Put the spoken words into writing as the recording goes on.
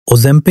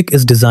Ozempic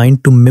is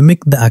designed to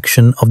mimic the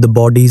action of the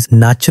body's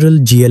natural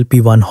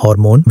GLP-1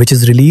 hormone, which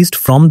is released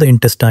from the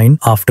intestine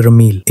after a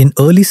meal. In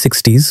early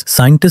 60s,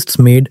 scientists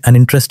made an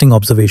interesting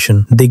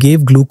observation. They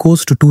gave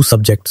glucose to two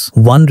subjects.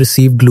 One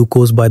received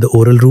glucose by the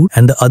oral route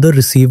and the other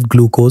received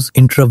glucose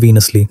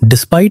intravenously.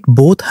 Despite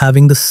both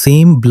having the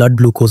same blood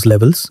glucose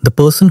levels, the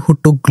person who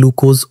took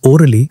glucose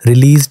orally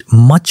released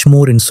much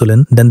more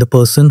insulin than the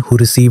person who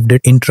received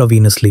it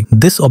intravenously.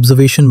 This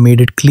observation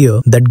made it clear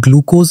that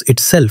glucose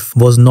itself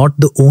was not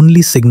the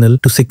only signal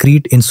to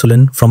secrete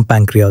insulin from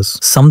pancreas.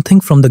 Something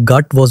from the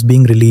gut was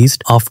being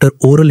released after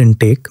oral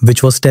intake,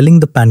 which was telling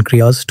the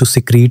pancreas to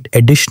secrete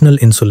additional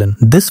insulin.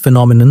 This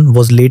phenomenon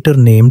was later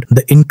named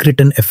the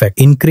incretin effect.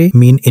 Incre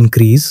means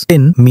increase,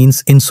 tin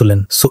means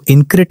insulin. So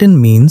incretin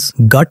means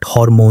gut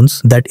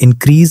hormones that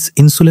increase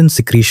insulin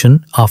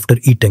secretion after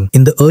eating.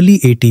 In the early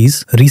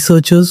 80s,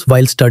 researchers,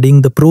 while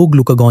studying the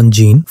proglucagon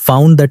gene,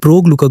 found that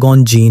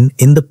proglucagon gene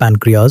in the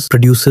pancreas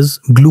produces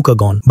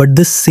glucagon. But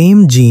this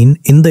same gene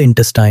in the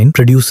intestine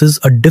produces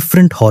a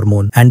different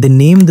hormone, and they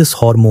name this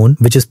hormone,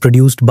 which is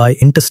produced by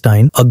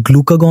intestine, a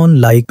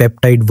glucagon-like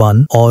peptide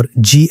 1 or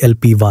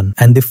GLP-1.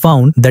 And they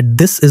found that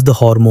this is the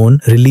hormone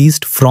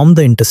released from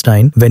the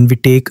intestine when we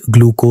take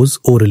glucose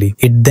orally.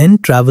 It then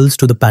travels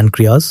to the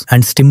pancreas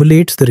and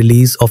stimulates the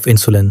release of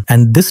insulin.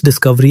 And this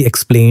discovery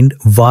explained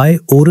why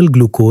oral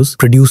glucose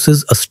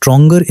produces a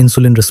stronger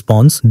insulin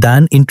response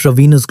than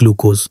intravenous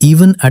glucose,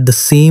 even at the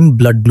same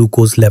blood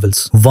glucose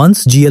levels.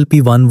 Once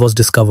GLP-1 was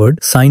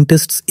discovered,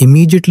 scientists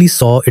immediately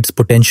saw its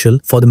potential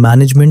for the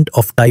management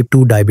of type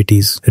 2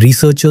 diabetes.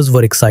 Researchers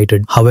were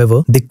excited.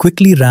 However, they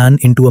quickly ran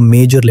into a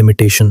major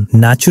limitation.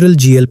 Natural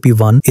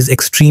GLP-1 is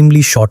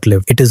extremely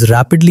short-lived. It is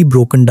rapidly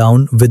broken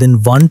down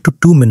within 1 to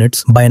 2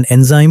 minutes by an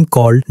enzyme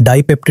called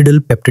dipeptidyl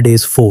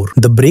peptidase 4.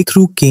 The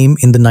breakthrough came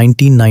in the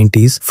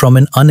 1990s from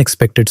an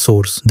unexpected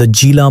source, the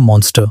Gila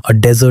monster, a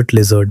desert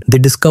lizard. They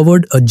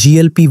discovered a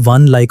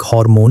GLP-1-like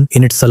hormone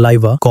in its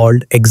saliva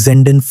called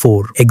exendin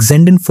 4.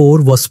 Exendin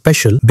 4 was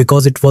special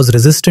because it was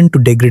resistant to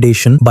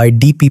degradation by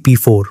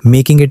DPP4,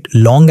 making it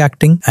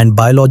long-acting and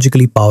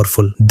biologically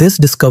powerful. This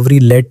discovery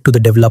led to the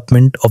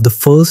development of the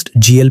first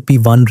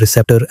GLP-1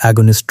 receptor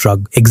agonist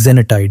drug,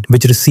 exenatide,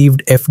 which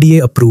received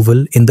FDA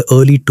approval in the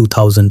early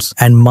 2000s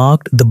and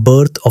marked the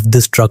birth of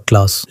this drug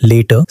class.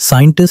 Later,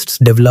 scientists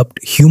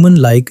developed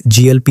human-like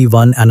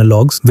GLP-1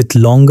 analogs with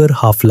longer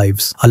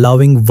half-lives,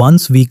 allowing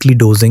once-weekly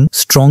dosing,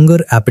 stronger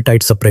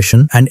appetite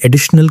suppression, and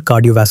additional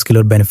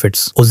cardiovascular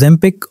benefits.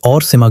 Ozempic or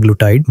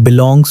semaglutide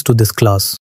belongs to this class.